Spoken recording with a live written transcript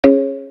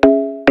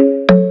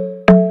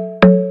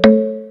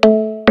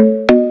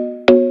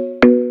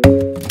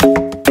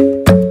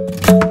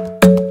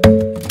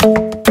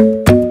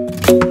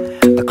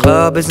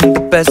isn't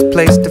the best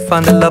place to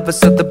find a lover,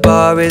 so the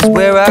bar is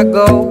where I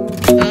go.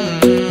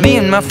 Me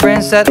and my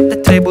friends at the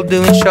table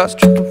doing shots,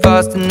 tripping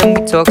fast, and then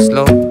we talk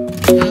slow.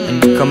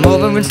 And you come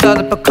over and start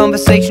up a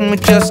conversation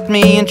with just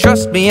me, and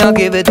trust me, I'll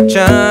give it a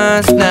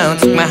chance. Now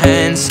take my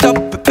hand, stop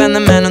it, and the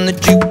man on the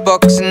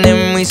jukebox, and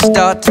then we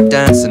start to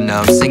dance. And now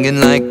I'm singing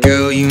like,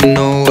 girl, you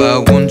know I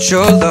want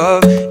your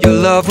love. Your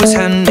love was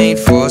handmade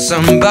for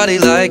somebody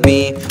like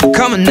me.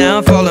 Come on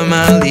now, follow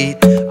my lead.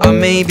 I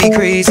may be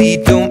crazy,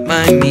 don't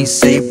mind me.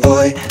 Say,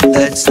 boy,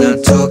 let's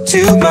not talk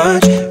too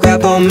much.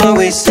 Grab on my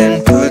waist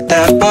and put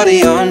that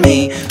body on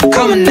me.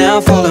 Come on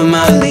now, follow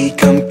my lead.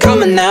 Come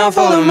on now,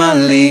 follow my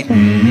lead.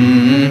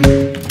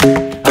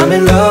 I'm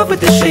in love with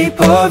the shape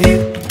of you.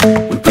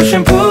 We push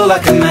and pull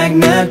like a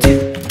magnet do.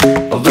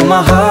 Although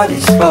my heart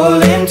is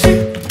falling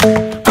too,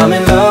 I'm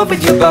in love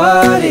with your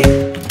body.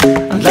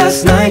 And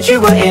last night you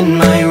were in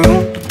my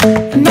room,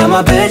 and now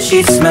my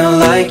bedsheets smell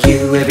like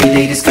you. Every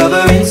day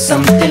discovering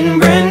something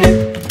brand new.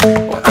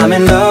 Well, I'm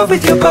in love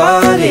with your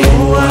body.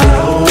 Oh, I,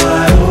 oh,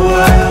 I, oh, I,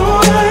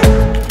 oh,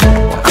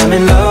 I. I'm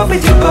in love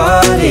with your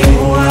body.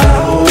 Oh, I,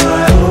 oh,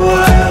 I, oh, I,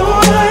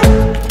 oh, I.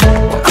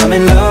 Well, I'm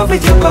in love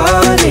with your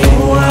body.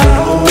 Oh, I,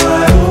 oh,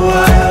 I, oh, I,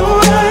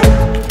 oh,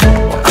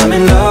 I. I'm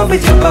in love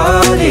with your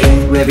body.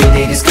 Every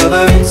day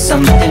discovering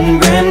something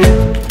brand new.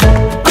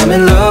 I'm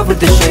in love with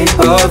the shape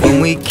of you.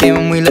 When we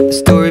came, we let the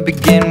story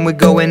begin. We're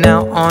going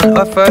out on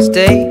our first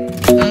date.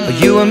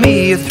 You and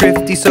me are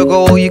thrifty, so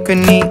go all you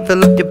can eat.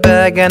 Fill up your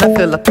bag and I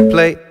fill up the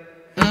plate.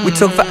 We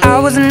talk for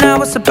hours and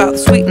hours about the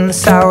sweet and the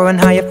sour, and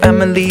how your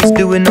family's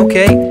doing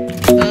okay.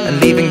 And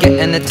leaving,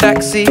 getting a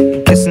taxi,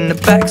 kissing the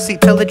backseat,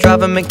 tell the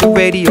driver make the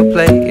radio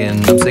play.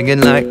 And I'm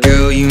singing like,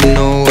 girl, you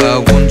know I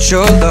want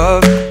your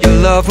love. Your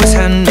love was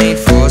handmade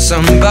for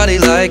somebody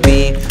like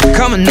me.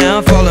 Come on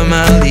now, follow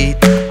my lead.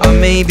 I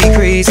may be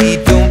crazy,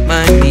 don't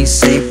mind me.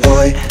 Say,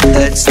 boy,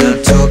 let's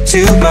not talk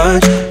too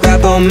much.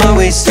 Grab on my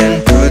waist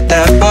and put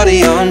that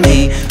body on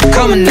me.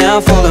 Come on now,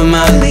 follow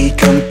my lead.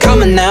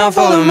 Come on now,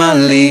 follow my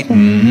lead.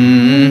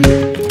 I'm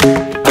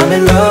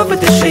in love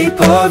with the shape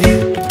of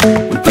you.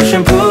 We push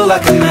and pull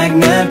like a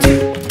magnet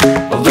do.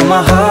 Although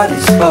my heart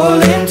is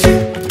falling too,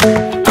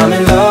 I'm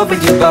in love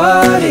with your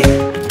body.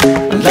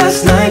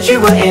 Last night you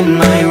were in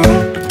my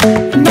room,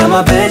 and now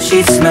my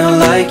bedsheets smell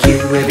like you.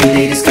 Every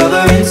day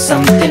discovering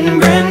something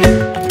brand new.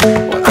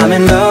 Well, I'm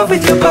in love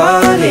with your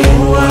body.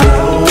 Oh, I,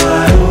 oh, I,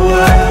 oh,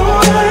 I,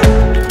 oh, I.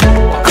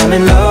 I'm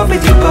in love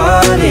with your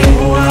body.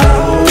 Oh, I,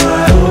 oh,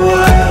 I, oh, I,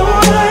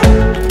 oh, I.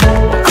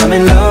 I'm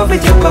in love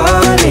with your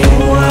body.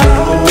 Oh, I,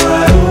 oh, I,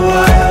 oh, I,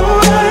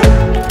 oh,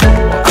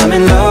 I. I'm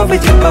in love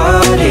with your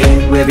body.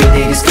 Every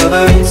day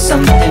discovering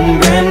something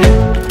brand new.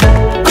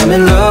 I'm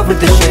in love with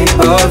the shape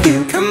of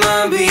you. Come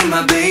on, be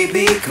my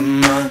baby,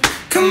 come on.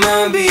 Come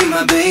on, be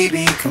my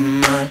baby,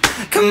 come on.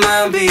 Come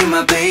on, be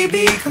my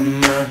baby,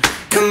 come on.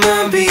 Come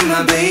on, be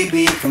my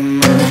baby,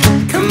 come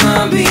on. Come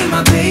on, be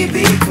my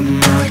baby,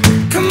 come on.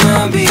 Come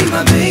on, be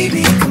my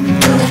baby,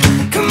 come on.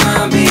 Come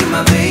on, be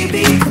my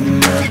baby,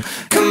 come on.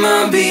 Come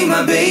on, be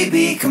my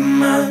baby,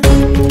 come on.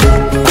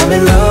 I'm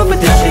in love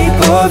with the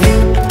shape of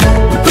you.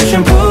 We push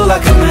and pull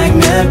like a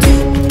magnet do.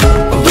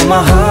 Although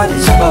my heart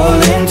is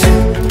falling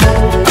too,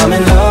 I'm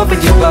in love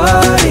with your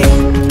body.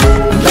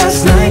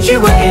 Last night you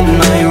were in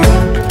my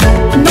room,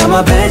 now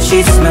my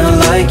bedsheets smell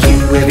like you.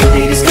 Every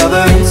day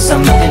discovering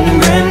something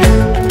brand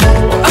new.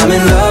 I'm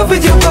in love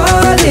with your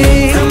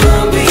body. Come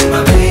on, be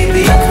my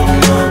baby,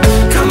 come on.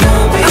 Come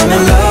on, be I'm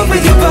in love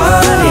with your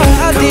body.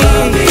 Come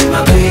on, be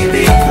my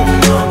baby,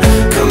 come on.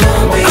 Come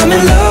on, be I'm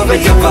in love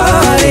with your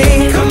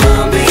body. Come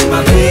on, be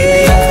my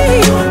baby,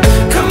 come on.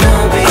 Come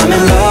on, be I'm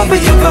in love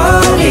with your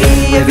body.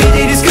 Every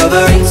day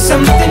discovering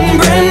something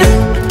brand new.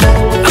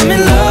 I'm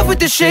in love with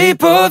the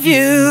shape of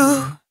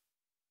you.